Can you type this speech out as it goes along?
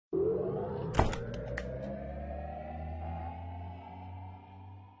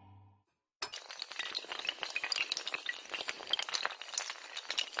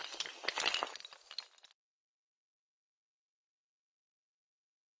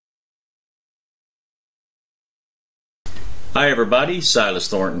Hi everybody, Silas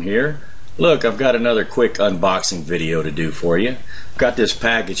Thornton here. Look, I've got another quick unboxing video to do for you. I've got this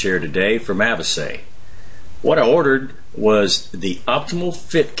package here today from Avisae. What I ordered was the OptimALL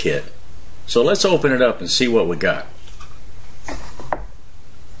FIT Kit. So let's open it up and see what we got.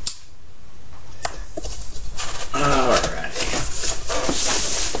 Alright.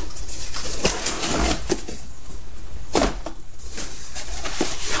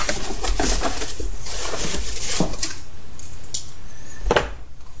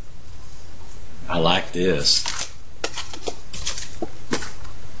 I like this.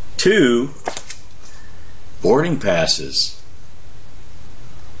 2 boarding passes,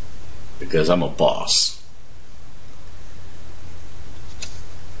 because I'm a boss,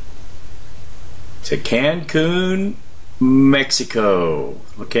 to Cancun, Mexico.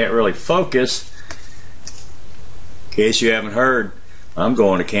 I can't really focus. In case you haven't heard, I'm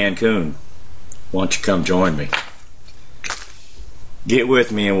going to Cancun. Why don't you come join me? Get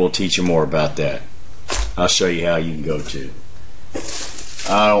with me and we'll teach you more about that. I'll show you how you can go too.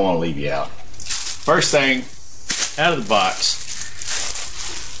 I don't want to leave you out. First thing out of the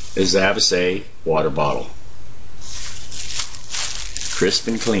box is the Avisae water bottle. Crisp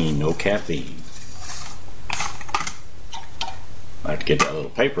and clean, no caffeine. I have to get that little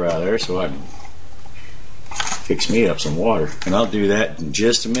paper out of there so I can fix me up some water. And I'll do that in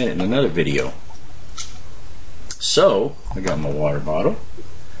just a minute in another video. So, I got my water bottle.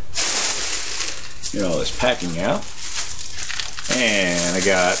 Get all this packing out. And I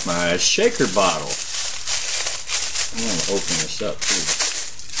got my shaker bottle. I'm going to open this up too.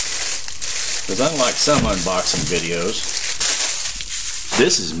 Because unlike some unboxing videos,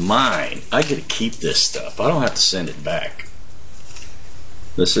 this is mine. I get to keep this stuff. I don't have to send it back.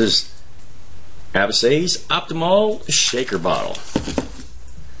 This is Avisae's OptimALL shaker bottle.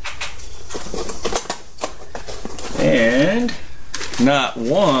 And not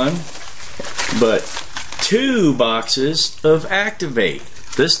one, but 2 boxes of Activate.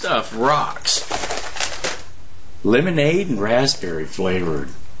 This stuff rocks. Lemonade and raspberry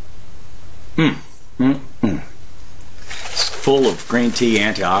flavored. It's full of green tea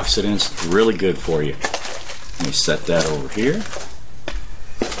antioxidants. Really good for you. Let me set that over here.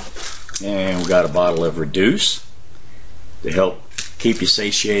 And we got a bottle of Reduce to help keep you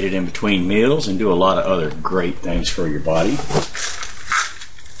satiated in between meals and do a lot of other great things for your body.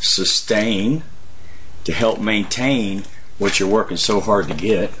 Sustain to help maintain what you're working so hard to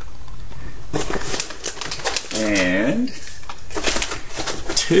get. And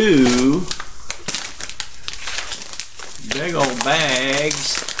 2 big old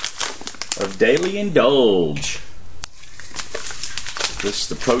bags of Daily Indulge. This is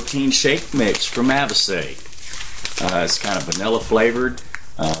the protein shake mix from Avisae. It's kind of vanilla flavored.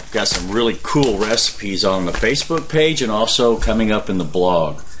 I've got some really cool recipes on the Facebook page and also coming up in the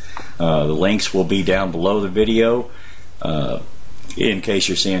blog. The links will be down below the video in case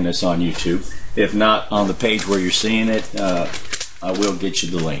you're seeing this on YouTube. If not, on the page where you're seeing it, I will get you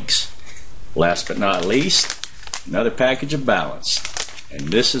the links. Last but not least, another package of balance. And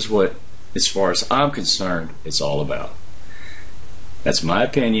this is what, as far as I'm concerned, it's all about. That's my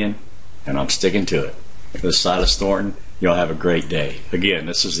opinion, and I'm sticking to it. This is Silas Thornton. Y'all have a great day. Again,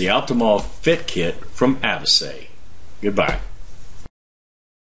 this is the OptimALL FIT Kit from Avisae. Goodbye.